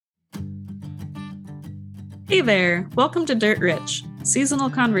Hey there, welcome to Dirt Rich, seasonal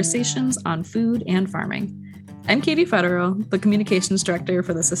conversations on food and farming. I'm Katie Federal, the Communications Director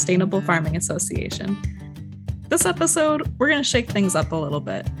for the Sustainable Farming Association. This episode, we're going to shake things up a little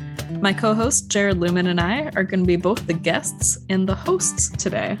bit. My co-host Jared Lumen and I are going to be both the guests and the hosts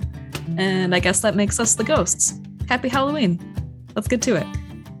today. And I guess that makes us the ghosts. Happy Halloween. Let's get to it.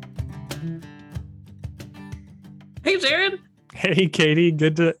 Hey, Jared. Hey, Katie.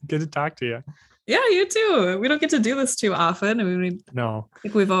 Good to talk to you. Yeah, you too. We don't get to do this too often. I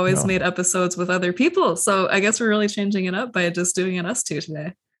think we've always made episodes with other people. So I guess we're really changing it up by just doing it us two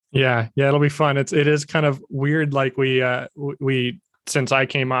today. Yeah, it'll be fun. It is kind of weird. Like we since I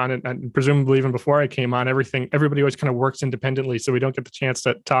came on and presumably even before I came on, everybody always kind of works independently. So we don't get the chance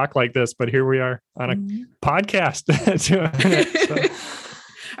to talk like this, but here we are on a podcast.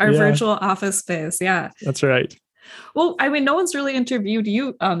 Our virtual office space. Yeah, that's right. Well, no one's really interviewed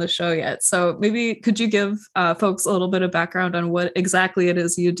you on the show yet. So maybe could you give folks a little bit of background on what exactly it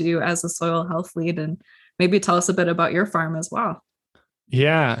is you do as a soil health lead, and maybe tell us a bit about your farm as well.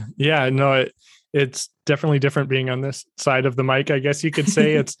 Yeah. No, it's definitely different being on this side of the mic. I guess you could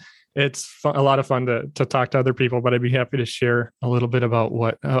say it's fun, a lot of fun to talk to other people, but I'd be happy to share a little bit about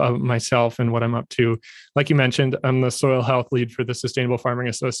what myself and what I'm up to. Like you mentioned, I'm the soil health lead for the Sustainable Farming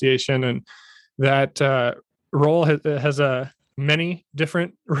Association, and that role has many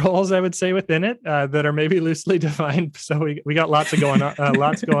different roles, I would say, within it that are maybe loosely defined. So we got lots going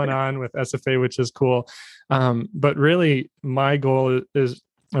on with SFA, which is cool. But really, my goal is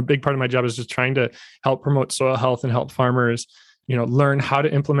a big part of my job is just trying to help promote soil health and help farmers, learn how to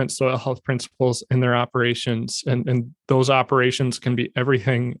implement soil health principles in their operations. And those operations can be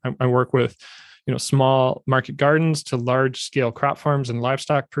everything. I work with, small market gardens to large scale crop farms and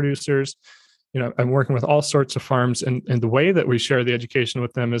livestock producers. I'm working with all sorts of farms, and the way that we share the education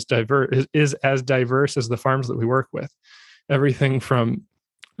with them is as diverse as the farms that we work with. Everything from,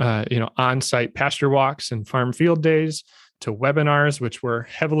 on-site pasture walks and farm field days to webinars, which were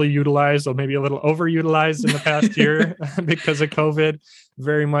heavily utilized or maybe a little overutilized in the past year because of COVID.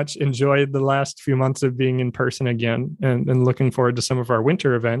 Very much enjoyed the last few months of being in person again, and looking forward to some of our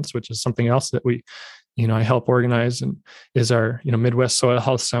winter events, which is something else that we I help organize, and is our, Midwest Soil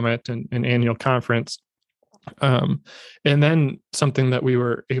Health Summit and annual conference. And then something that we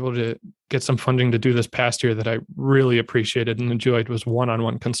were able to get some funding to do this past year that I really appreciated and enjoyed was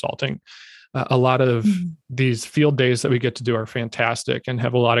one-on-one consulting. A lot of these field days that we get to do are fantastic and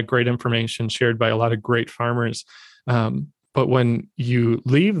have a lot of great information shared by a lot of great farmers. But when you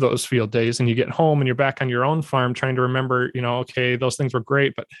leave those field days and you get home and you're back on your own farm trying to remember, okay, those things were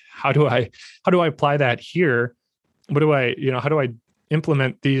great, but how do I apply that here? How do I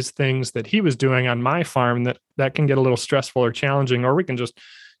implement these things that he was doing on my farm that can get a little stressful or challenging, or we can just,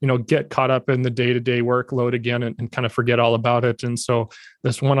 get caught up in the day-to-day workload again and kind of forget all about it. And so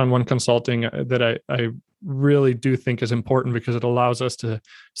this one-on-one consulting that I really do think is important, because it allows us to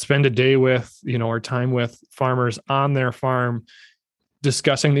spend a day with, or time with farmers on their farm,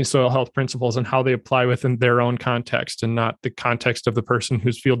 discussing these soil health principles and how they apply within their own context and not the context of the person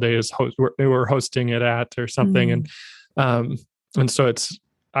whose field day is we're hosting it at or something. And so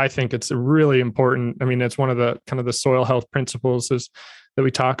I think it's really important. I mean, it's one of the kind of the soil health principles that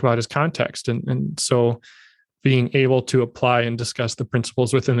we talk about is context. And so being able to apply and discuss the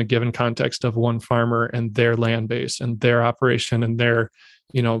principles within the given context of one farmer and their land base and their operation and their,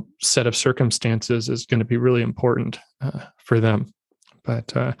 set of circumstances is going to be really important for them.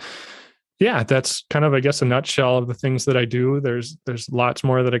 But that's kind of, I guess, a nutshell of the things that I do. There's lots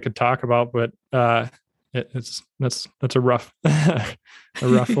more that I could talk about, but that's a rough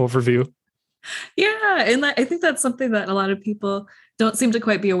overview. Yeah, and I think that's something that a lot of people don't seem to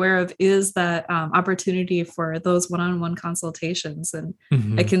quite be aware of, is that opportunity for those one-on-one consultations. And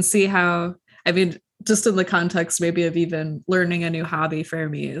I can see how, just in the context maybe of even learning a new hobby for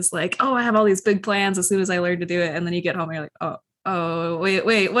me is like, oh, I have all these big plans as soon as I learn to do it. And then you get home and you're like, oh,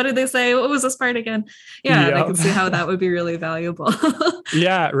 wait, what did they say? What was this part again? Yeah. And I can see how that would be really valuable.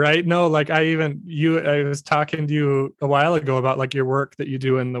 Yeah. Right. No, like I was talking to you a while ago about like your work that you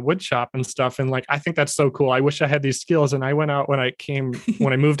do in the wood shop and stuff. And like, I think that's so cool. I wish I had these skills. And I went out when I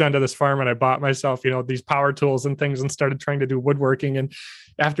moved onto this farm, and I bought myself, these power tools and things, and started trying to do woodworking. And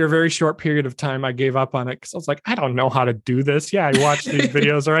after a very short period of time, I gave up on it because I was like, I don't know how to do this. Yeah, I watch these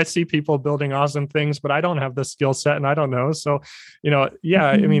videos or I see people building awesome things, but I don't have the skill set and I don't know. So,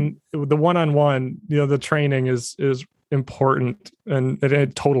 I mean, the one-on-one, the training is important, and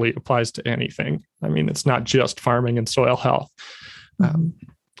it totally applies to anything. I mean, it's not just farming and soil health.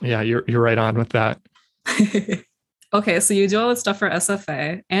 You're right on with that. Okay, so you do all this stuff for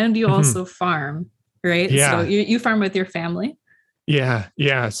SFA and you also farm. right? So Yeah. you farm with your family. Yeah.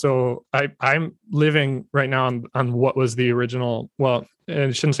 Yeah. So I'm living right now on what was the original, well, and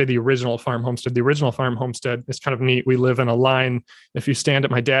I shouldn't say the original farm homestead. The original farm homestead is kind of neat. We live in a line. If you stand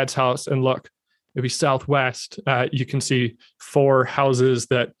at my dad's house and look, maybe southwest, you can see 4 houses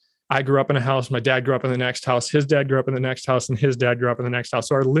that I grew up in a house. My dad grew up in the next house. His dad grew up in the next house, and his dad grew up in the next house.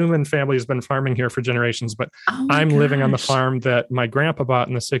 So our Lumen family has been farming here for generations, but Oh my I'm living on the gosh. farm that my grandpa bought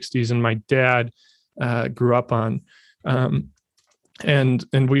in the 60s and my dad grew up on. Um, and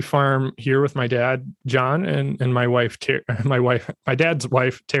we farm here with my dad John and my wife my dad's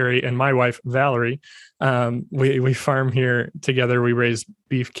wife Terry and my wife Valerie. We farm here together. We raise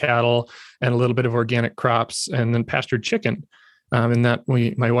beef cattle and a little bit of organic crops, and then pastured chicken. And that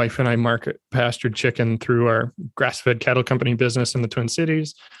my wife and I market pastured chicken through our grass-fed cattle company business in the Twin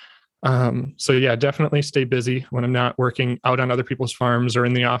Cities. So yeah, definitely stay busy when I'm not working out on other people's farms or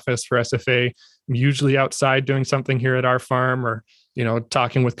in the office for SFA. I'm usually outside doing something here at our farm, or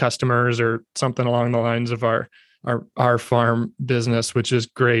talking with customers or something along the lines of our farm business, which is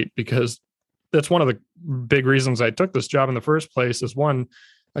great because that's one of the big reasons I took this job in the first place. Is one,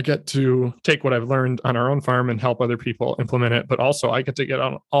 I get to take what I've learned on our own farm and help other people implement it, but also I get to get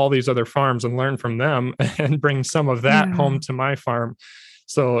on all these other farms and learn from them and bring some of that home to my farm.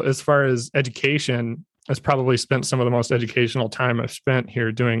 So as far as education, I've probably spent some of the most educational time I've spent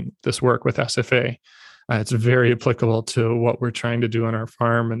here doing this work with SFA. It's very applicable to what we're trying to do on our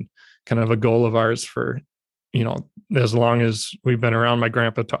farm, and kind of a goal of ours for, as long as we've been around. My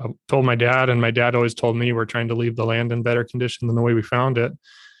grandpa told my dad, and my dad always told me, we're trying to leave the land in better condition than the way we found it,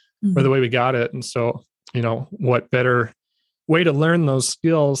 or the way we got it. And so, what better way to learn those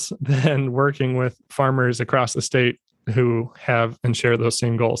skills than working with farmers across the state who have and share those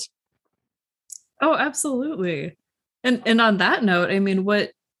same goals. Oh, absolutely. And on that note, I mean,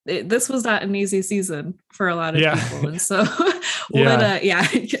 this was not an easy season for a lot of people. And so a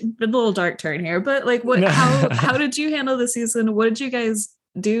little dark turn here, but like how did you handle the season? What did you guys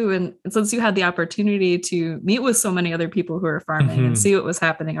do? And since you had the opportunity to meet with so many other people who are farming and see what was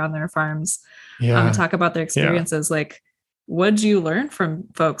happening on their farms, talk about their experiences, like what did you learn from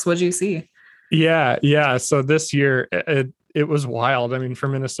folks? What did you see? Yeah. So this year it was wild. I mean, for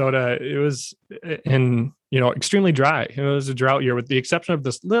Minnesota, it was extremely dry. It was a drought year, with the exception of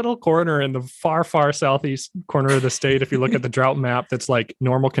this little corner in the far, far southeast corner of the state. If you look at the drought map, that's like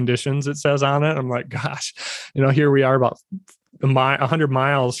normal conditions, it says on it. I'm like, gosh, here we are about 100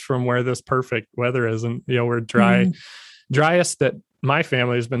 miles from where this perfect weather is. And, we're driest that my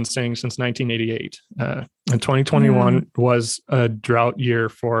family has been seeing since 1988. And 2021 was a drought year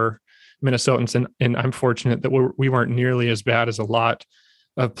for Minnesotans. And I'm fortunate that we weren't nearly as bad as a lot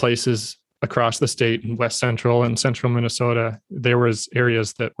of places across the state in West Central and Central Minnesota. There was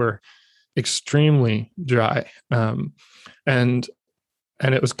areas that were extremely dry. And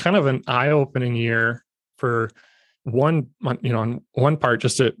it was kind of an eye-opening year for on one part,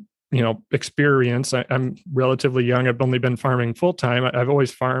 just to, experience. I'm relatively young. I've only been farming full time. I've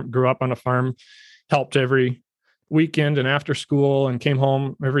always grew up on a farm, helped every weekend and after school, and came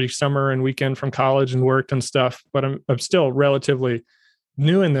home every summer and weekend from college and worked and stuff. But I'm still relatively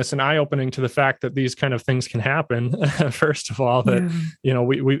new in this, and eye-opening to the fact that these kind of things can happen. First of all,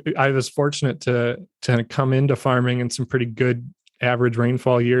 that I was fortunate to come into farming in some pretty good average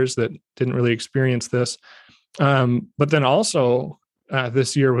rainfall years that didn't really experience this. But then also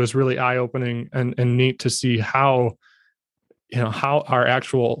this year was really eye-opening and neat to see how our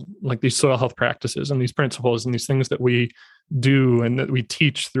actual, like, these soil health practices and these principles and these things that we do and that we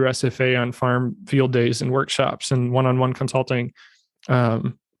teach through SFA on farm field days and workshops and one-on-one consulting,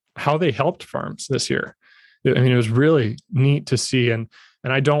 how they helped farms this year. I mean, it was really neat to see. And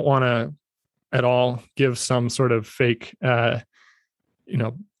I don't want to at all give some sort of fake, some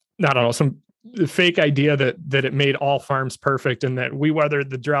fake idea that it made all farms perfect and that we weathered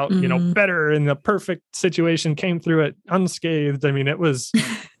the drought, better, and the perfect situation came through it unscathed. I mean, it was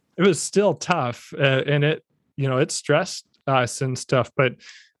still tough, and it stressed us and stuff. But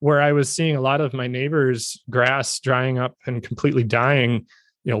where I was seeing a lot of my neighbors' grass drying up and completely dying,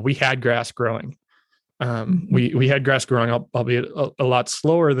 we had grass growing. We had grass growing, albeit a lot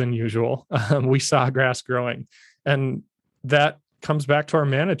slower than usual. We saw grass growing, and that comes back to our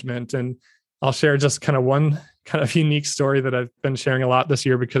management. And I'll share just kind of one kind of unique story that I've been sharing a lot this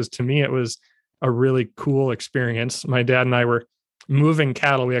year, because to me, it was a really cool experience. My dad and I were moving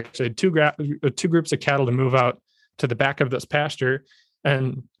cattle. We actually had two groups of cattle to move out to the back of this pasture.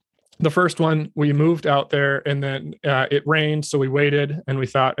 And the first one, we moved out there, and then it rained. So we waited and we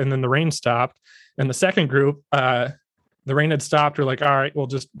thought, and then the rain stopped. And the second group, the rain had stopped. We're like, all right, we'll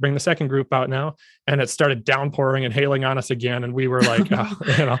just bring the second group out now. And it started downpouring and hailing on us again. And we were like,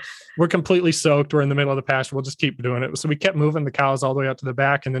 oh, we're completely soaked. We're in the middle of the pasture. We'll just keep doing it. So we kept moving the cows all the way out to the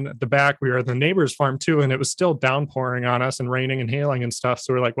back. And then at the back, we were at the neighbor's farm too. And it was still downpouring on us and raining and hailing and stuff.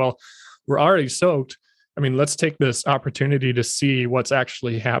 So we're like, well, we're already soaked. I mean, let's take this opportunity to see what's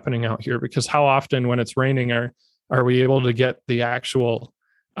actually happening out here, because how often when it's raining are we able to get the actual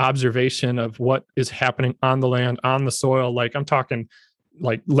observation of what is happening on the land, on the soil? Like I'm talking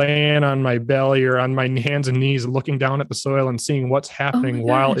like laying on my belly or on my hands and knees, looking down at the soil and seeing what's happening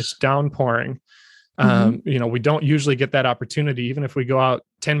while it's downpouring. We don't usually get that opportunity. Even if we go out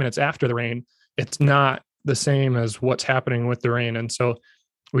 10 minutes after the rain, it's not the same as what's happening with the rain. And so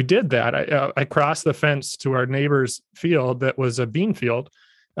we did that. I crossed the fence to our neighbor's field that was a bean field.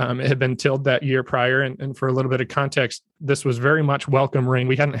 It had been tilled that year prior. And for a little bit of context, this was very much welcome rain.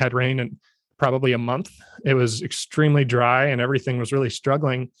 We hadn't had rain in probably a month. It was extremely dry and everything was really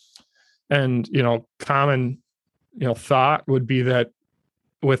struggling. And, common, thought would be that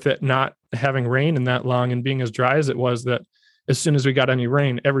with it not having rain in that long and being as dry as it was, that as soon as we got any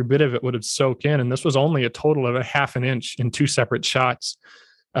rain, every bit of it would have soaked in. And this was only a total of a half an inch in 2 separate shots.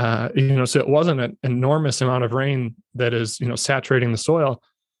 So it wasn't an enormous amount of rain that is, saturating the soil.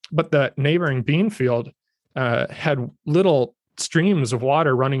 But the neighboring bean field had little streams of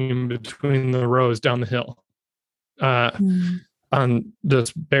water running in between the rows down the hill. On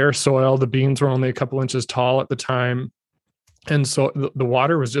this bare soil, the beans were only a couple inches tall at the time. And so the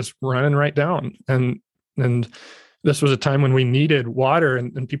water was just running right down. And this was a time when we needed water.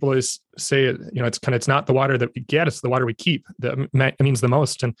 And people always say, it's not the water that we get, it's the water we keep that means the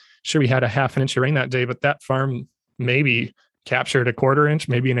most. And sure, we had a half an inch of rain that day, but that farm maybe captured a quarter inch,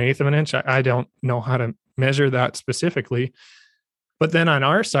 maybe an eighth of an inch. I don't know how to measure that specifically. But then on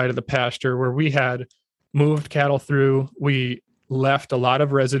our side of the pasture where we had moved cattle through, we left a lot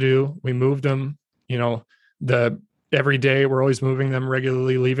of residue. We moved them, every day we're always moving them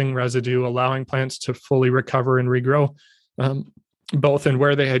regularly, leaving residue, allowing plants to fully recover and regrow, both in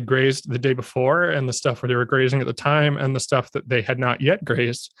where they had grazed the day before and the stuff where they were grazing at the time and the stuff that they had not yet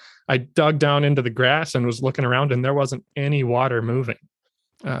grazed. I dug down into the grass and was looking around and there wasn't any water moving.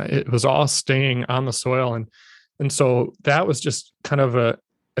 It was all staying on the soil. And so that was just kind of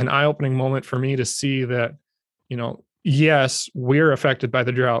an eye-opening moment for me to see that, yes, we're affected by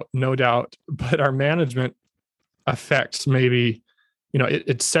the drought, no doubt, but our management affects maybe,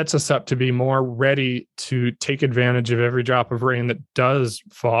 it sets us up to be more ready to take advantage of every drop of rain that does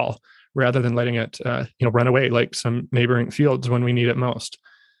fall rather than letting it, run away like some neighboring fields when we need it most.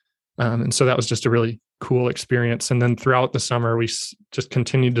 And so that was just a really cool experience. And then throughout the summer, we just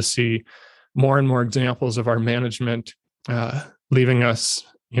continued to see more and more examples of our management leaving us,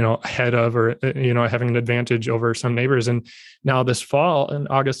 ahead of or, having an advantage over some neighbors. And now this fall in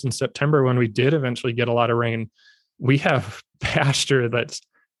August and September, when we did eventually get a lot of rain, we have pasture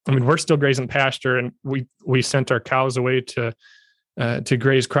we're still grazing pasture, and we sent our cows away to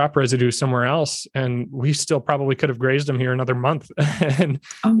graze crop residue somewhere else. And we still probably could have grazed them here another month. And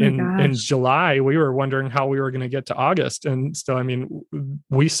in July, we were wondering how we were going to get to August. And still,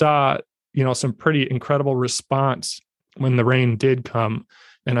 we saw, some pretty incredible response when the rain did come.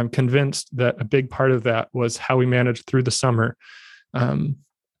 And I'm convinced that a big part of that was how we managed through the summer.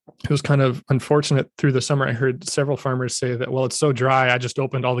 It was kind of unfortunate through the summer. I heard several farmers say that, well, it's so dry, I just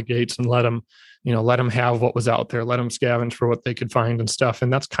opened all the gates and let them have what was out there, let them scavenge for what they could find and stuff.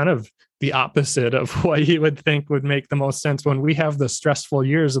 And that's kind of the opposite of what you would think would make the most sense. When we have the stressful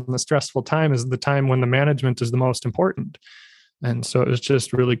years and the stressful time is the time when the management is the most important. And so it was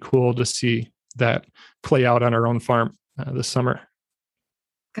just really cool to see that play out on our own farm this summer.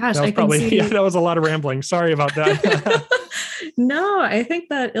 Gosh, that was a lot of rambling. Sorry about that. No, I think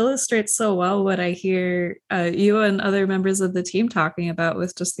that illustrates so well what I hear you and other members of the team talking about,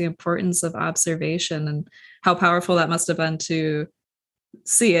 with just the importance of observation and how powerful that must have been to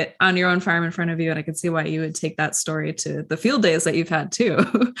see it on your own farm in front of you. And I can see why you would take that story to the field days that you've had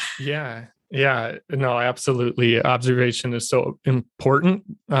too. Yeah, no, absolutely. Observation is so important.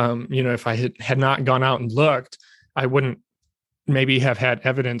 If I had not gone out and looked, I wouldn't maybe have had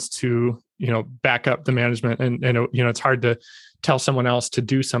evidence to, back up the management. And it's hard to tell someone else to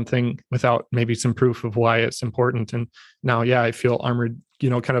do something without maybe some proof of why it's important. And now, I feel armored,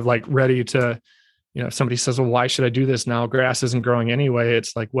 kind of like ready to, if somebody says, well, why should I do this now? Grass isn't growing anyway.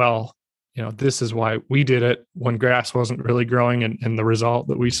 It's like, well, this is why we did it when grass wasn't really growing, and the result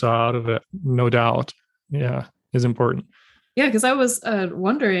that we saw out of it, no doubt, is important. Yeah. Cause I was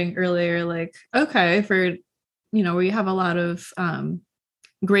wondering earlier, like, okay, for, we have a lot of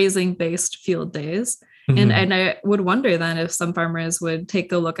grazing based field days. Mhm. And I would wonder then if some farmers would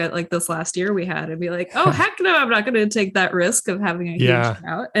take a look at like this last year we had and be like, oh heck no, I'm not going to take that risk of having a huge Yeah.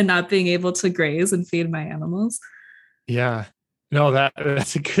 drought and not being able to graze and feed my animals. Yeah. No,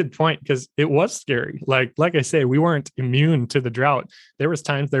 that's a good point because it was scary. Like I say, we weren't immune to the drought. There was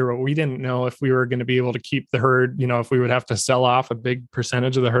times there where we didn't know if we were going to be able to keep the herd, if we would have to sell off a big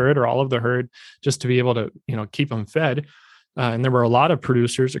percentage of the herd or all of the herd just to be able to, keep them fed. And there were a lot of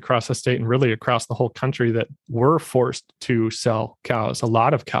producers across the state and really across the whole country that were forced to sell cows, a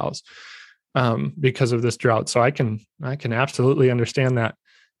lot of cows, because of this drought. So I can absolutely understand that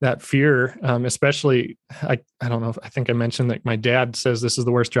fear, especially I don't know if I think I mentioned that my dad says this is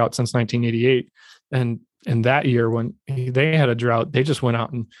the worst drought since 1988. And that year when they had a drought, they just went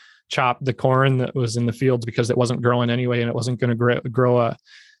out and chopped the corn that was in the fields because it wasn't growing anyway. And it wasn't going to grow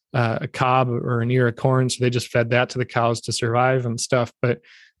a cob or an ear of corn. So they just fed that to the cows to survive and stuff. But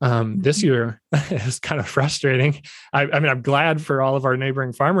this year it was kind of frustrating. I mean, I'm glad for all of our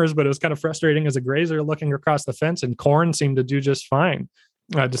neighboring farmers, but it was kind of frustrating as a grazer looking across the fence, and corn seemed to do just fine.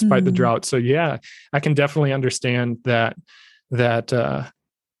 Despite the drought. So yeah, I can definitely understand that that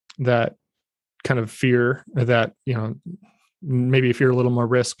kind of fear that, maybe if you're a little more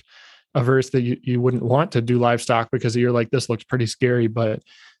risk averse that you wouldn't want to do livestock because you're like, this looks pretty scary. But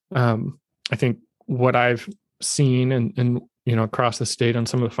I think what I've seen and across the state on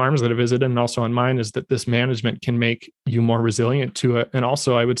some of the farms that I visited and also on mine is that this management can make you more resilient to it. And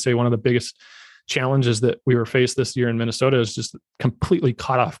also I would say one of the biggest challenges that we were faced this year in Minnesota is just completely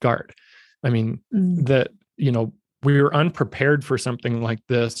caught off guard. I mean, that, we were unprepared for something like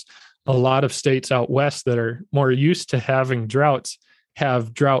this. A lot of states out west that are more used to having droughts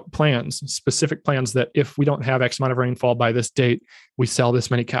have drought plans, specific plans that if we don't have X amount of rainfall by this date, we sell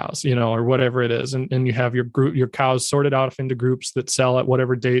this many cows, or whatever it is. And you have your cows sorted out into groups that sell at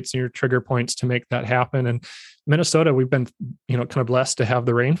whatever dates and your trigger points to make that happen. And Minnesota, we've been, kind of blessed to have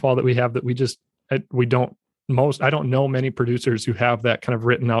the rainfall that we have that I don't know many producers who have that kind of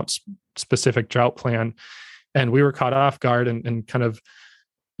written out specific drought plan. And we were caught off guard and kind of,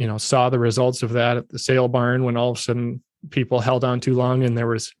 saw the results of that at the sale barn when all of a sudden people held on too long and there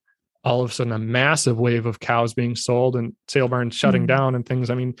was all of a sudden a massive wave of cows being sold and sale barns shutting down and things.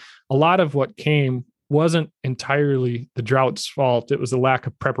 I mean, a lot of what came wasn't entirely the drought's fault. It was a lack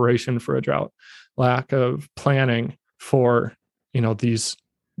of preparation for a drought, lack of planning for, these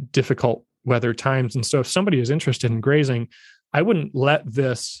difficult weather times. And so if somebody is interested in grazing, I wouldn't let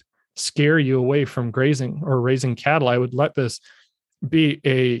this scare you away from grazing or raising cattle. I would let this be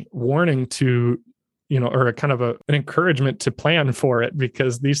a warning to, or a kind of an encouragement to plan for it,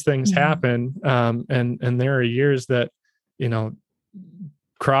 because these things happen. And there are years that,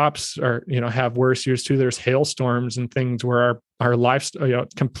 crops are, have worse years too. There's hailstorms and things where our livestock,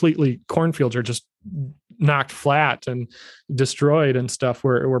 completely cornfields are just knocked flat and destroyed and stuff,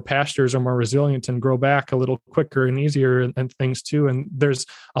 where pastures are more resilient and grow back a little quicker and easier and things too. And there's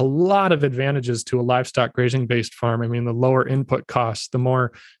a lot of advantages to a livestock grazing based farm. I mean, the lower input costs, the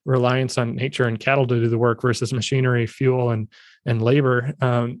more reliance on nature and cattle to do the work versus machinery, fuel, and labor.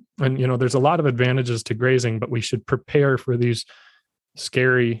 And there's a lot of advantages to grazing, but we should prepare for these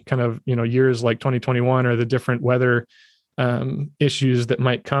scary kind of, years like 2021 or the different weather issues that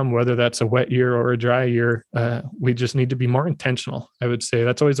might come, whether that's a wet year or a dry year. We just need to be more intentional. I would say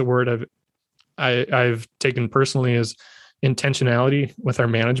that's always a word I've taken personally as intentionality with our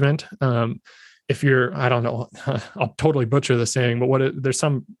management. If you're, I don't know, I'll totally butcher the saying, but there's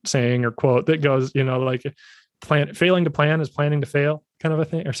some saying or quote that goes, like failing to plan is planning to fail, kind of a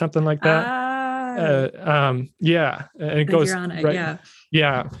thing, or something like that. Yeah. And it goes right,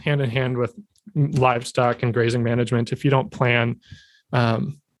 yeah, hand in hand with livestock and grazing management. If you don't plan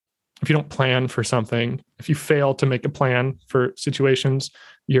for something, if you fail to make a plan for situations,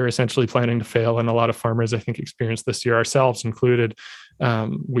 you're essentially planning to fail. And a lot of farmers, I think, experienced this year, ourselves included.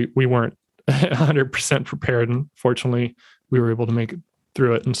 We weren't 100% prepared, and fortunately we were able to make it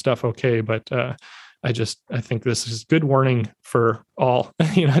through it and stuff okay. But I think this is good warning for all,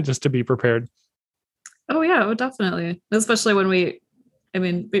 just to be prepared. Oh yeah, definitely. Especially when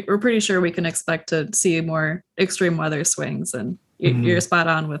we're pretty sure we can expect to see more extreme weather swings, and you're spot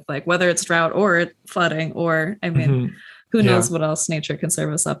on with like whether it's drought or flooding, or who knows what else nature can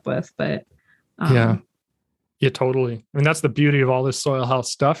serve us up with. But yeah, totally. I mean, that's the beauty of all this soil health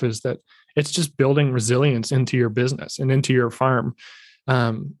stuff, is that it's just building resilience into your business and into your farm.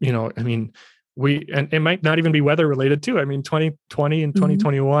 And it might not even be weather related too. I mean, 2020 and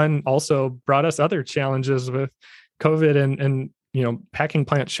 2021 also brought us other challenges with COVID and packing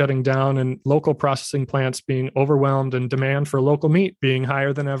plants shutting down and local processing plants being overwhelmed and demand for local meat being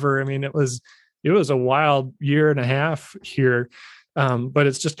higher than ever. I mean, it was it was a wild year and a half here. But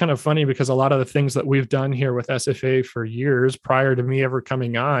it's just kind of funny because a lot of the things that we've done here with SFA for years prior to me ever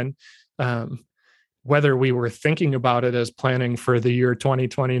coming on, whether we were thinking about it as planning for the year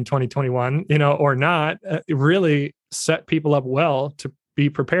 2020 and 2021, or not, it really set people up well to be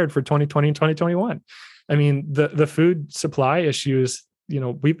prepared for 2020 and 2021. I mean, the food supply issues,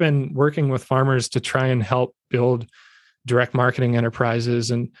 we've been working with farmers to try and help build direct marketing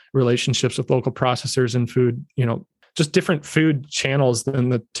enterprises and relationships with local processors and food, just different food channels than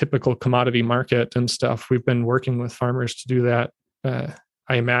the typical commodity market and stuff. We've been working with farmers to do that.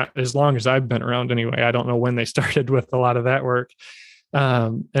 I'm at as long as I've been around anyway. I don't know when they started with a lot of that work.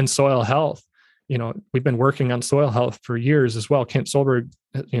 And soil health, we've been working on soil health for years as well. Kent Solberg,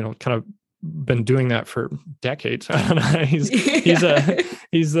 kind of been doing that for decades. I don't know.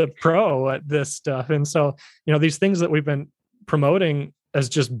 He's a pro at this stuff. And so, these things that we've been promoting as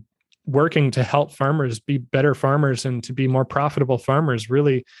just working to help farmers be better farmers and to be more profitable farmers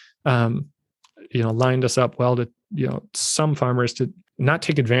really, lined us up well to, some farmers to not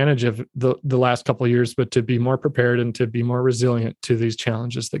take advantage of the last couple of years, but to be more prepared and to be more resilient to these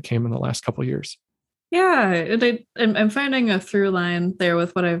challenges that came in the last couple of years. Yeah, and I'm finding a through line there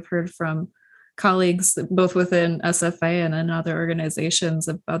with what I've heard from colleagues, both within SFA and in other organizations,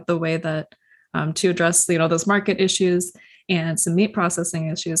 about the way that to address those market issues and some meat processing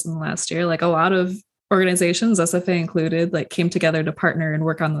issues in the last year. Like a lot of organizations, SFA included, like came together to partner and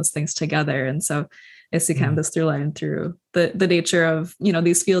work on those things together. And so I see kind of this through line through the nature of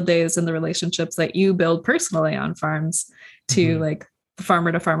these field days and the relationships that you build personally on farms to like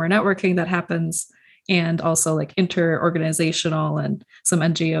farmer to farmer networking that happens. And also like inter-organizational and some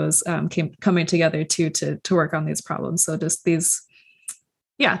NGOs coming together too to work on these problems. So just these,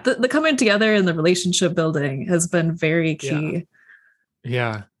 the coming together and the relationship building has been very key.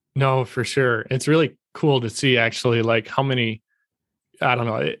 Yeah, no, for sure. It's really cool to see actually like how many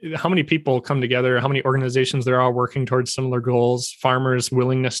people come together, how many organizations they're all working towards similar goals, farmers'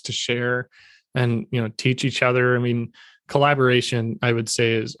 willingness to share and, teach each other. I mean, collaboration, I would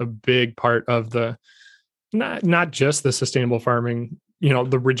say, is a big part of the, not just the sustainable farming,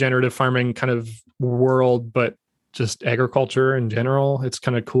 the regenerative farming kind of world, but just agriculture in general. It's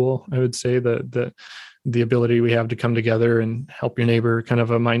kind of cool. I would say the ability we have to come together and help your neighbor, kind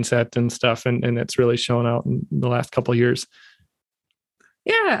of a mindset and stuff. And it's really shown out in the last couple of years.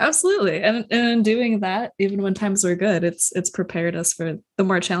 Yeah, absolutely. And in doing that, even when times were good, it's prepared us for the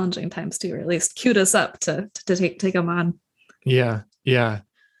more challenging times too, or at least queued us up to take them on. Yeah.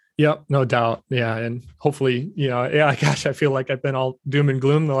 Yep, no doubt. Yeah. And hopefully, gosh, I feel like I've been all doom and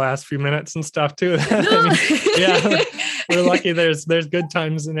gloom the last few minutes and stuff too. We're lucky there's good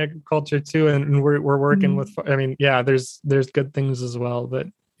times in agriculture too. And we're working with, there's good things as well, but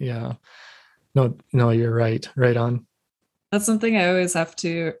no, you're right on. That's something I always have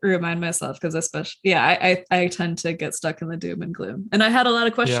to remind myself, because especially, I tend to get stuck in the doom and gloom. And I had a lot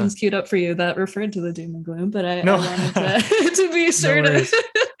of questions queued up for you that referred to the doom and gloom, but I wanted to be sure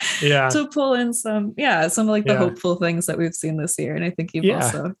to pull in some of the hopeful things that we've seen this year. And I think you've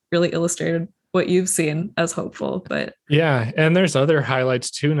also really illustrated what you've seen as hopeful. But and there's other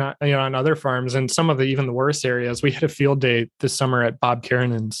highlights too, not on other farms and some of even the worst areas. We had a field day this summer at Bob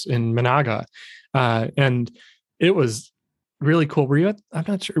Karenan's in Menahga, and it was really cool. I'm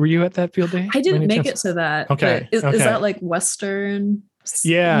not sure. Were you at that field day? I didn't make it to that. Okay. Is that like Western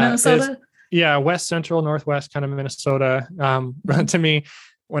Minnesota? West Central, Northwest kind of Minnesota. To me,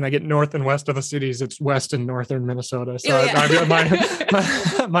 when I get north and west of the cities, it's west and northern Minnesota.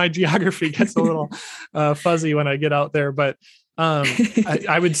 So my geography gets a little fuzzy when I get out there. But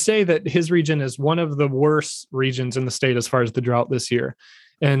I would say that his region is one of the worst regions in the state as far as the drought this year.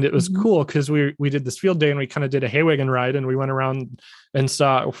 And it was cool because we did this field day and we kind of did a hay wagon ride, and we went around and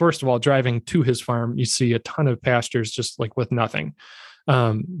saw, first of all, driving to his farm, you see a ton of pastures just like with nothing.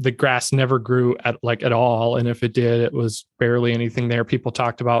 The grass never grew at all. And if it did, it was barely anything there. People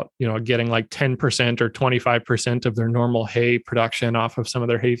talked about, getting like 10% or 25% of their normal hay production off of some of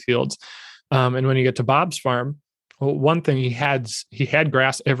their hay fields. And when you get to Bob's farm, well, one thing he had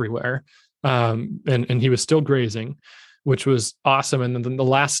grass everywhere. And he was still grazing, which was awesome. And then the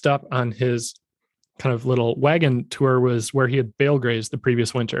last stop on his kind of little wagon tour was where he had bale grazed the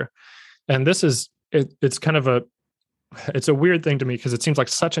previous winter. And this is, it's kind of it's a weird thing to me because it seems like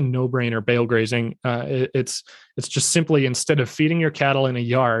such a no-brainer, bale grazing. It's just simply, instead of feeding your cattle in a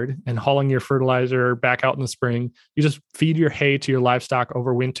yard and hauling your fertilizer back out in the spring, you just feed your hay to your livestock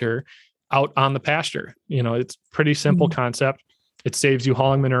over winter out on the pasture. It's pretty simple concept. It saves you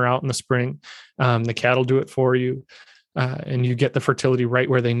hauling manure out in the spring. The cattle do it for you. and you get the fertility right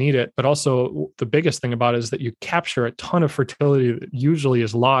where they need it. But also the biggest thing about it is that you capture a ton of fertility that usually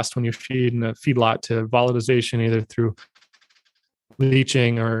is lost when you feed in a feedlot to volatilization, either through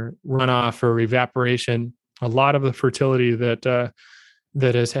leaching or runoff or evaporation. A lot of the fertility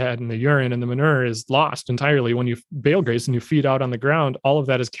that is had in the urine and the manure is lost entirely when you bale graze and you feed out on the ground. All of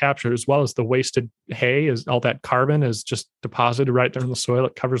that is captured, as well as the wasted hay. Is all that carbon is just deposited right there in the soil.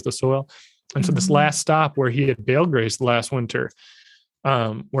 It covers the soil. And so this last stop where he had bale grazed last winter,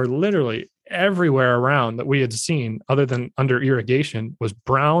 where literally everywhere around that we had seen, other than under irrigation, was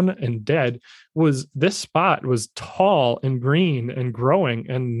brown and dead, was this spot was tall and green and growing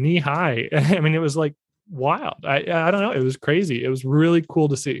and knee high. I mean, it was like wild. I don't know. It was crazy. It was really cool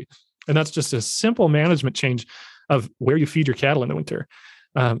to see. And that's just a simple management change of where you feed your cattle in the winter.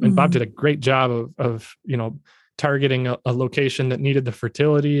 And Bob did a great job of targeting a location that needed the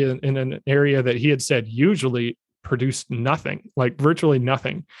fertility in an area that he had said usually produced nothing, like virtually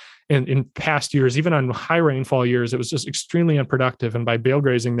nothing. And in past years, even on high rainfall years, it was just extremely unproductive. And by bale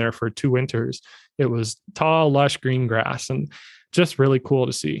grazing there for 2 winters, it was tall, lush green grass, and just really cool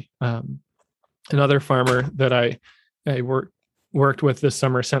to see. Another farmer that I worked with this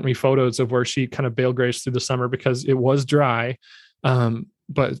summer sent me photos of where she kind of bale grazed through the summer because it was dry.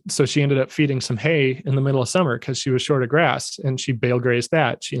 But so she ended up feeding some hay in the middle of summer because she was short of grass, and she bale grazed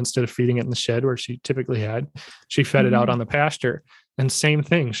that. She, instead of feeding it in the shed where she typically had, she fed it out on the pasture. And same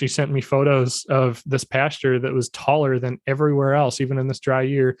thing. She sent me photos of this pasture that was taller than everywhere else, even in this dry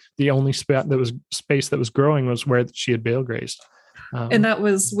year. The only space that was growing was where she had bale grazed. And that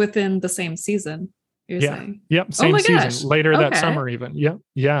was within the same season, you're saying? Yep. Same season, later that summer even. Yep.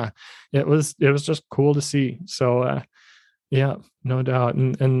 Yeah. It was just cool to see. So, yeah, no doubt.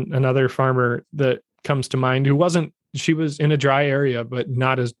 And another farmer that comes to mind she was in a dry area, but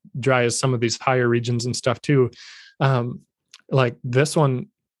not as dry as some of these higher regions and stuff too. Like this one,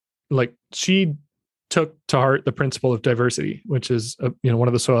 like she took to heart the principle of diversity, which is one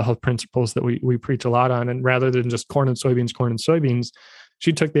of the soil health principles that we preach a lot on. And rather than just corn and soybeans,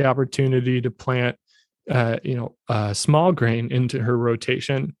 she took the opportunity to plant small grain into her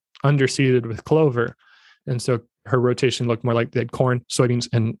rotation, underseeded with clover. And so her rotation looked more like they had corn, soybeans,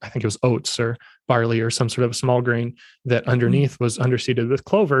 and I think it was oats or barley or some sort of small grain that underneath was underseeded with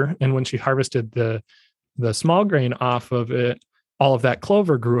clover. And when she harvested the small grain off of it, all of that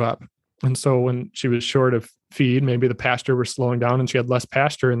clover grew up. And so when she was short of feed, maybe the pasture was slowing down and she had less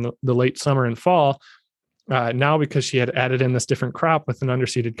pasture in the late summer and fall. Now, because she had added in this different crop with an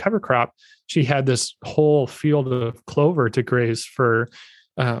underseeded cover crop, she had this whole field of clover to graze for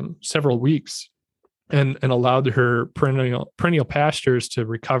several weeks, and allowed her perennial pastures to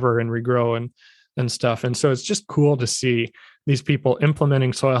recover and regrow and stuff. And so it's just cool to see these people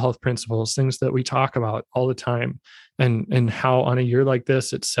implementing soil health principles, things that we talk about all the time, and how on a year like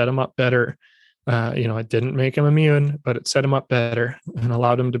this, it set them up better. It didn't make them immune, but it set them up better and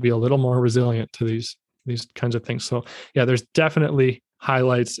allowed them to be a little more resilient to these kinds of things. So yeah, there's definitely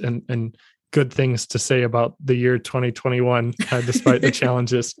highlights and good things to say about the year 2021, despite the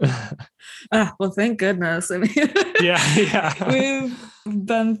challenges. Well, thank goodness. I mean, yeah, we've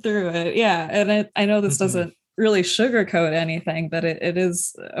been through it. Yeah. And I know this doesn't really sugarcoat anything, but it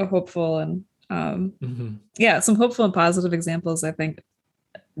is a hopeful and some hopeful and positive examples, I think,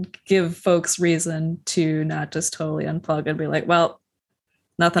 give folks reason to not just totally unplug and be like, well,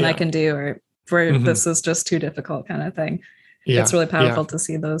 nothing I can do, or this is just too difficult kind of thing. Yeah, it's really powerful to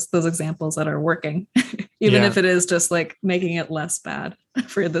see those examples that are working, even if it is just like making it less bad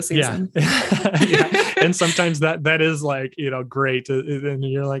for the season. Yeah. And sometimes that is like, great. And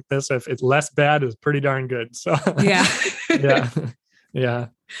you're like this, if it's less bad is pretty darn good. So yeah.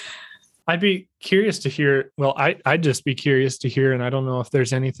 I'd be curious to hear, I'd just be curious to hear, and I don't know if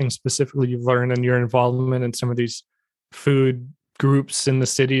there's anything specifically you've learned in your involvement in some of these food groups in the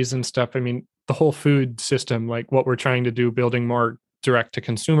cities and stuff. I mean, the whole food system, like what we're trying to do, building more direct to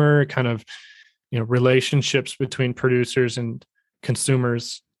consumer kind of, relationships between producers and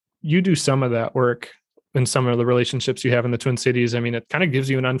consumers. You do some of that work in some of the relationships you have in the Twin Cities. I mean, it kind of gives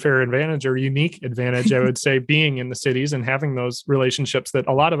you an unfair advantage or unique advantage, I would say, being in the cities and having those relationships that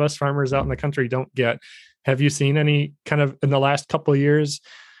a lot of us farmers out in the country don't get. Have you seen any kind of in the last couple of years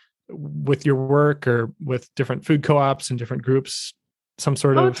with your work or with different food co-ops and different groups, some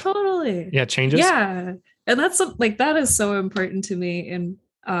sort of totally changes? Yeah. And that's that is so important to me. And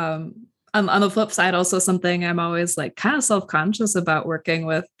on the flip side, also something I'm always like kind of self-conscious about working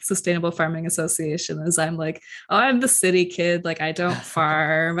with Sustainable Farming Association is I'm like, oh, I'm the city kid. Like I don't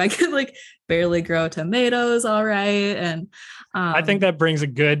farm. I can like barely grow tomatoes. All right. And I think that brings a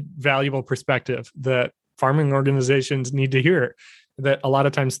good, valuable perspective that farming organizations need to hear that a lot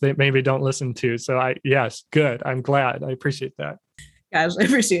of times they maybe don't listen to. So yes, good. I'm glad. I appreciate that. Gosh, I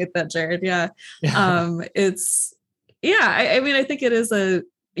appreciate that, Jared. Yeah. I mean, I think it is a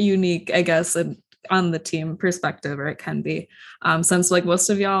unique, I guess, on the team perspective, or it can be, since like most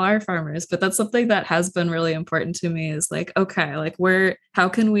of y'all are farmers, but that's something that has been really important to me is like, okay, like how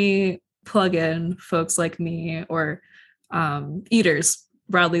can we plug in folks like me or eaters,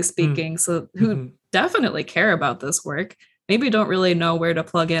 broadly speaking, so who definitely care about this work, maybe don't really know where to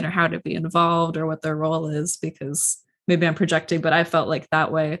plug in or how to be involved or what their role is, because maybe I'm projecting, but I felt like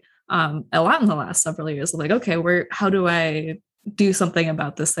that way a lot in the last several years. Like, okay, how do I do something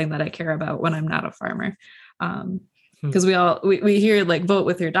about this thing that I care about when I'm not a farmer? Because we hear like vote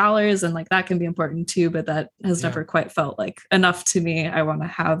with your dollars, and like that can be important too, but that has never quite felt like enough to me. I want to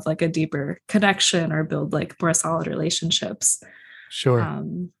have like a deeper connection or build like more solid relationships. Sure.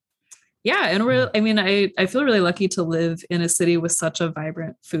 And I feel really lucky to live in a city with such a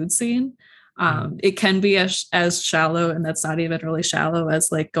vibrant food scene. It can be as shallow, and that's not even really shallow,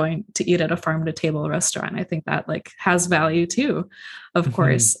 as like going to eat at a farm to table restaurant. I think that like has value too. Of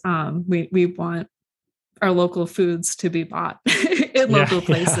course, we want our local foods to be bought in local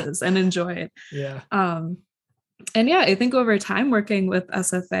places and enjoyed. I think over time working with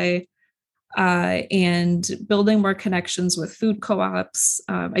SFA and building more connections with food co-ops.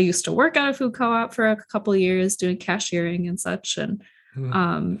 I used to work at a food co-op for a couple of years doing cashiering and such, and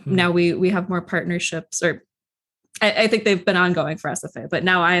now we have more partnerships, or I think they've been ongoing for SFA, but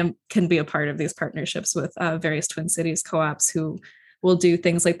now can be a part of these partnerships with various Twin Cities co-ops who will do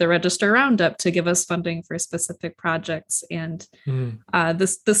things like the Register Roundup to give us funding for specific projects. And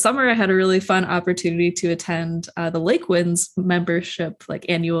this summer, I had a really fun opportunity to attend the Lake Winds membership like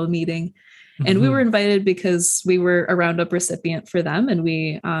annual meeting. And we were invited because we were a Roundup recipient for them. And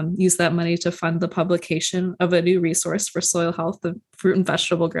we used that money to fund the publication of a new resource for soil health of fruit and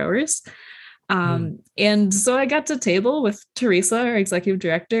vegetable growers. And so I got to table with Teresa, our executive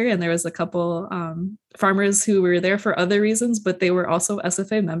director, and there was a couple farmers who were there for other reasons, but they were also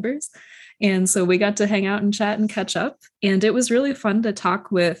SFA members. And so we got to hang out and chat and catch up. And it was really fun to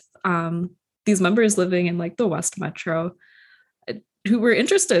talk with these members living in like the West Metro, who were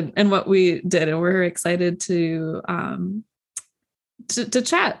interested in what we did and were excited to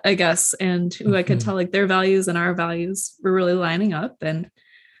chat, I guess, and who I could tell like their values and our values were really lining up. And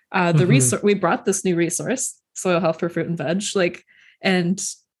we brought this new resource, Soil Health for Fruit and Veg, and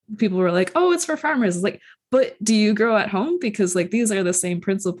people were like, "Oh, it's for farmers." It's like, but do you grow at home? Because like these are the same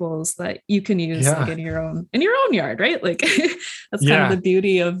principles that you can use like in your own yard, right? Like that's kind of the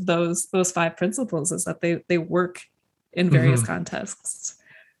beauty of those 5 principles, is that they work in various contexts.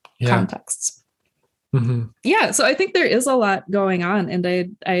 So I think there is a lot going on, and I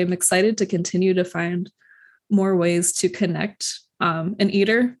am excited to continue to find more ways to connect an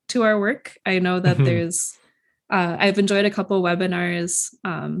eater to our work. I know that there's I've enjoyed a couple webinars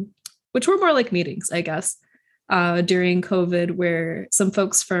which were more like meetings, I guess, during COVID, where some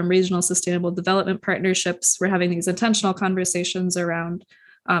folks from regional sustainable development partnerships were having these intentional conversations around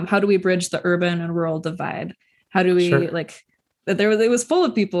how do we bridge the urban and rural divide. How do we it was full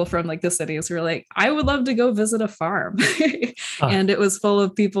of people from like the cities who were like, I would love to go visit a farm. And it was full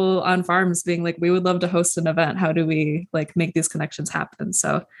of people on farms being like, we would love to host an event. How do we like make these connections happen?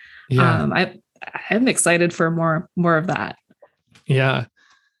 So I'm excited for more of that. Yeah,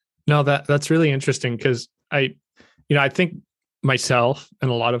 no, that's really interesting, because I think myself and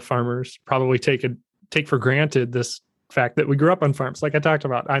a lot of farmers probably take for granted this fact that we grew up on farms. Like I talked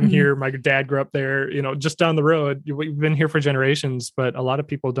about, I'm here, my dad grew up there, just down the road. We've been here for generations, but a lot of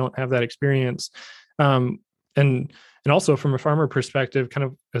people don't have that experience. And also from a farmer perspective, kind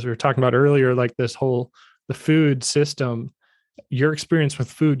of as we were talking about earlier, like the food system, your experience with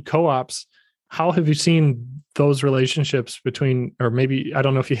food co-ops, how have you seen those relationships between, or maybe, I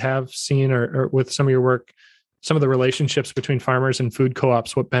don't know if you have seen or with some of your work, some of the relationships between farmers and food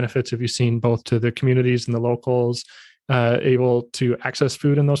co-ops, what benefits have you seen both to the communities and the locals able to access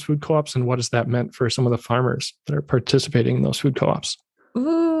food in those food co-ops? And what has that meant for some of the farmers that are participating in those food co-ops?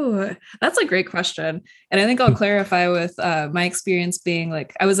 Ooh, that's a great question. And I think I'll clarify with my experience being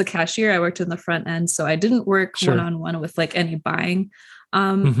like, I was a cashier, I worked in the front end, so I didn't work one-on-one with like any buying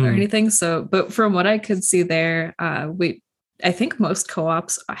or anything. So, but from what I could see there, I think most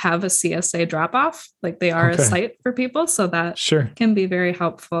co-ops have a CSA drop-off, like they are a site for people. So that can be very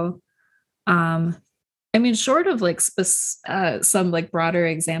helpful. I mean, short of like some like broader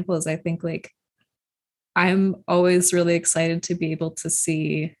examples, I think like I'm always really excited to be able to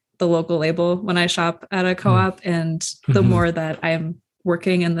see the local label when I shop at a co-op. And the more that I'm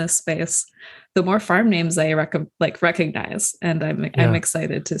working in this space, the more farm names I recognize, and I'm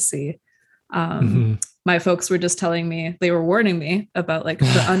excited to see. My folks were just telling me, they were warning me about like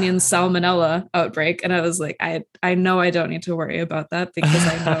the onion salmonella outbreak, and I was like, I know I don't need to worry about that because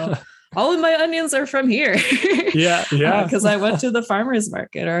I know all of my onions are from here. Yeah. Because I went to the farmers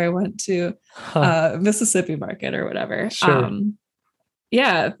market, or I went to Mississippi market or whatever. Sure.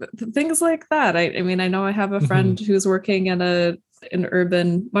 Things like that. I mean, I know I have a friend who's working in an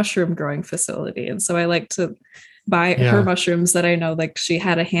urban mushroom growing facility, and so I like to buy her mushrooms that I know like she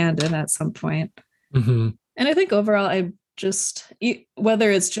had a hand in at some point. And I think overall, I just,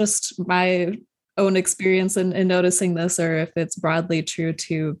 whether it's just my own experience in noticing this, or if it's broadly true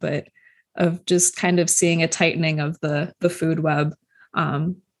too, but of just kind of seeing a tightening of the food web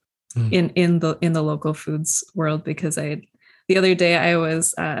in the local foods world. Because the other day I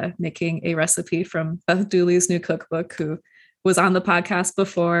was making a recipe from Beth Dooley's new cookbook, who was on the podcast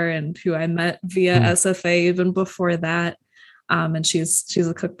before and who I met via SFA even before that. And she's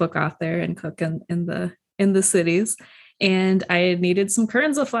a cookbook author and cook in the cities. And I needed some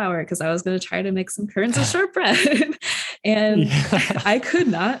kernza flour because I was going to try to make some kernza shortbread. And I could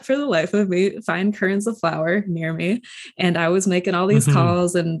not for the life of me find kernza flour near me. And I was making all these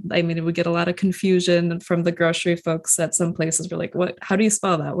calls, and I mean, it would get a lot of confusion from the grocery folks at some places. Were like, how do you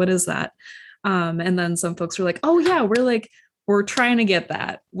spell that? What is that? And then some folks were like, oh yeah, we're trying to get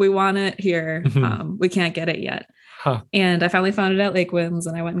that. We want it here. We can't get it yet. And I finally found it at Lake Winds,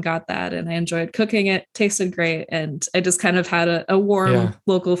 and I went and got that, and I enjoyed cooking it. Tasted great. And I just kind of had a warm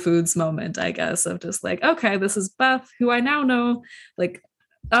local foods moment, I guess, of just like, okay, this is Beth, who I now know, like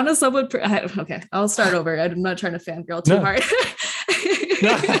on a somewhat, okay, I'll start over. I'm not trying to fangirl too hard.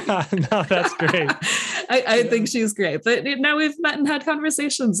 No, that's great. I think she's great, but now we've met and had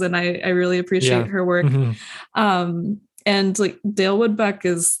conversations, and I really appreciate her work. And like Dale Woodbeck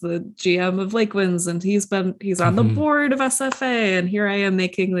is the GM of Lake Winds, and he's on the board of SFA. And here I am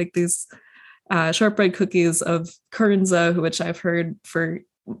making like these shortbread cookies of kernza, which I've heard for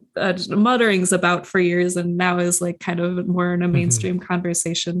mutterings about for years, and now is like kind of more in a mainstream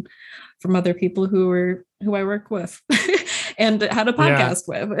conversation from other people who I work with and had a podcast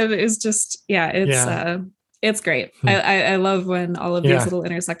with. It is just, it's great. I love when all of these little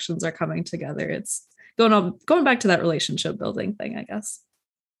intersections are coming together. It's going back to that relationship building thing, I guess.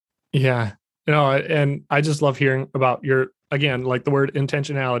 Yeah. And I just love hearing about again, like the word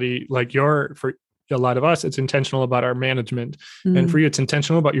intentionality, like for a lot of us, it's intentional about our management. And for you, it's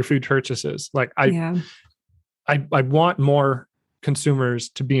intentional about your food purchases. Like I want more consumers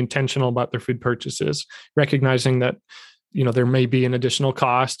to be intentional about their food purchases, recognizing that, there may be an additional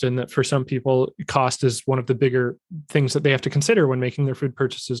cost, and that for some people, cost is one of the bigger things that they have to consider when making their food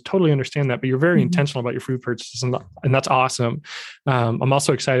purchases. Totally understand that, but you're very intentional about your food purchases, and that's awesome. I'm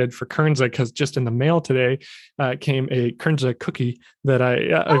also excited for kernza, because just in the mail today came a kernza cookie that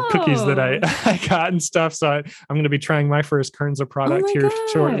cookies that I got and stuff. So I'm going to be trying my first kernza product here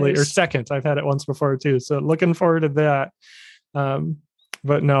shortly, or second. I've had it once before too, so looking forward to that.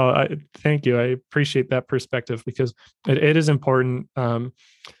 But no, thank you. I appreciate that perspective, because it is important.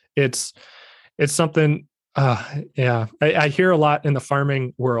 It's something. I hear a lot in the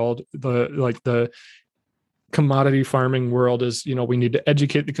farming world. The commodity farming world is, we need to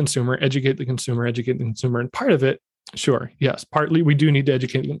educate the consumer, and part of it, sure, yes, partly we do need to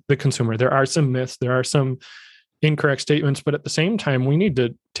educate the consumer. There are some myths. There are some incorrect statements, but at the same time, we need to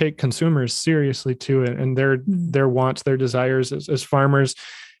take consumers seriously too, and their wants, their desires as farmers.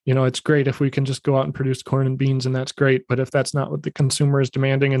 It's great if we can just go out and produce corn and beans, and that's great. But if that's not what the consumer is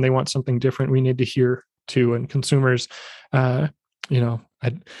demanding and they want something different, we need to hear too. And consumers,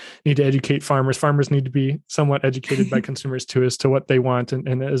 I need to educate farmers. Farmers need to be somewhat educated by consumers too, as to what they want,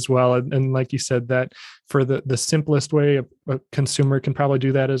 and as well. And like you said, that for the simplest way a consumer can probably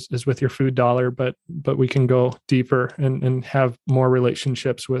do that is with your food dollar, but we can go deeper and have more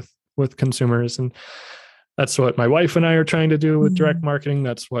relationships with consumers. And that's what my wife and I are trying to do with direct marketing.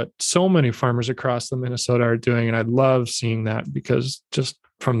 That's what so many farmers across the Minnesota are doing. And I love seeing that, because just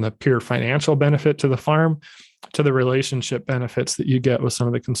from the pure financial benefit to the farm to the relationship benefits that you get with some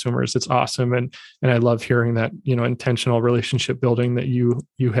of the consumers, it's awesome. And I love hearing that, intentional relationship building that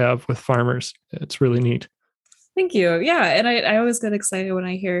you have with farmers. It's really neat. Thank you. Yeah. And I always get excited when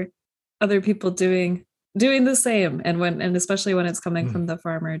I hear other people doing the same. And especially when it's coming from the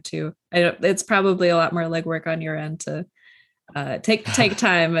farmer too. It's probably a lot more legwork on your end to take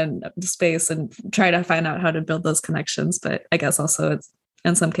time and space and try to find out how to build those connections. But I guess also it's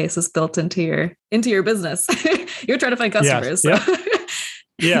in some cases built into your business. You're trying to find customers. Yes. So.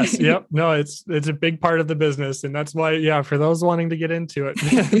 Yes. Yep. No, it's a big part of the business. And that's why, yeah, for those wanting to get into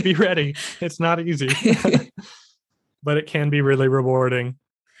it, be ready. It's not easy, but it can be really rewarding.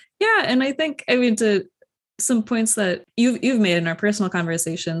 Yeah. And I think, I mean, to some points that you've made in our personal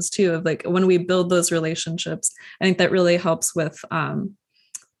conversations too, of like when we build those relationships, I think that really helps with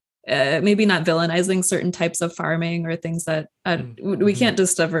maybe not villainizing certain types of farming or things that we can't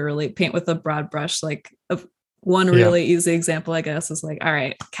just ever really paint with a broad brush. Like one really easy example, I guess, is like, all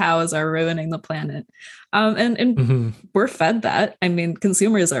right, cows are ruining the planet. And we're fed that. I mean,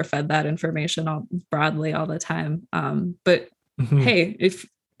 consumers are fed that information broadly all the time. But hey,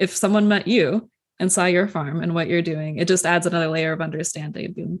 if someone met you and saw your farm and what you're doing, it just adds another layer of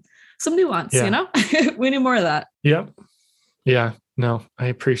understanding and some nuance, you know? We need more of that. Yep. Yeah. No, I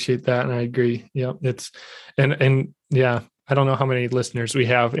appreciate that. And I agree. Yep. It's, and yeah, I don't know how many listeners we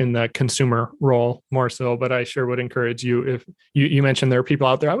have in the consumer role more so, but I sure would encourage you. If you mentioned there are people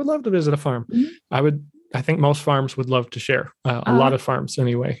out there, I would love to visit a farm. I think most farms would love to share, a lot of farms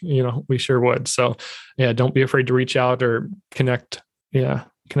anyway, you know, we sure would. So yeah, don't be afraid to reach out or connect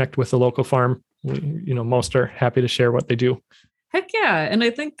with the local farm. You know, most are happy to share what they do. Heck yeah. And I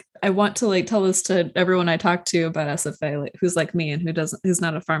think I want to like tell this to everyone I talk to about SFA, like, who's like me and who's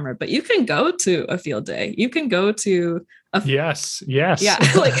not a farmer, but you can go to a field day. You can go to yes. Yeah.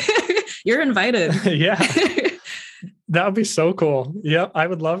 Like you're invited. Yeah. That would be so cool. Yep. I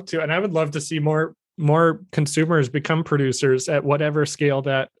would love to. And I would love to see more consumers become producers at whatever scale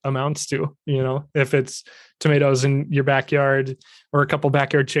that amounts to, you know, if it's tomatoes in your backyard or a couple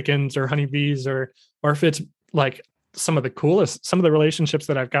backyard chickens or honeybees, or if it's like some of the relationships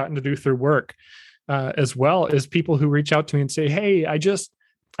that I've gotten to do through work, as well as people who reach out to me and say, hey,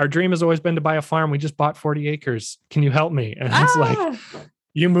 our dream has always been to buy a farm. We just bought 40 acres. Can you help me? And it's like,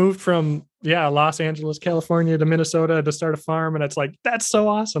 you moved from Los Angeles, California to Minnesota to start a farm. And it's like, that's so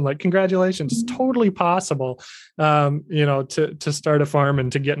awesome. Like, congratulations. It's totally possible, you know, to start a farm and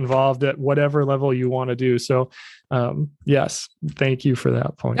to get involved at whatever level you want to do. So yes, thank you for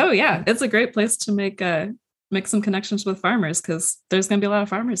that point. Oh yeah. It's a great place to make some connections with farmers, because there's going to be a lot of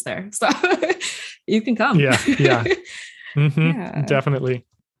farmers there. So you can come. Yeah. Definitely.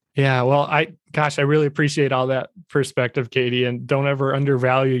 Yeah. Well, I really appreciate all that perspective, Katie, and don't ever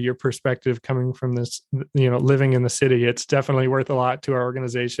undervalue your perspective coming from this, you know, living in the city. It's definitely worth a lot to our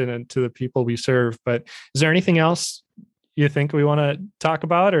organization and to the people we serve. But is there anything else you think we want to talk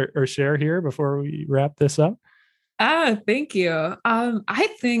about or share here before we wrap this up? Thank you. I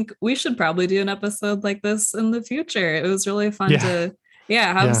think we should probably do an episode like this in the future. It was really fun to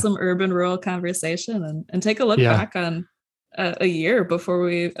have some urban rural conversation and take a look back on a year before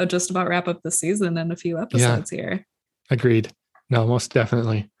we just about wrap up the season and a few episodes here. Agreed. No, most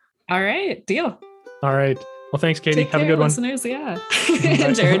definitely. All right. Deal. All right. Well, thanks, Katie. Have a good one. Listeners. Yeah.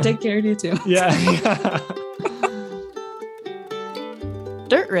 And Jared, take care of you too. Yeah.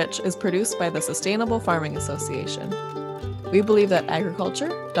 Dirt Rich is produced by the Sustainable Farming Association. We believe that agriculture,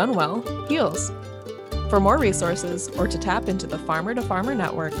 done well, heals. For more resources or to tap into the Farmer to Farmer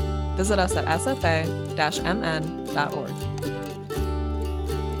Network, visit us at sfa-mn.org.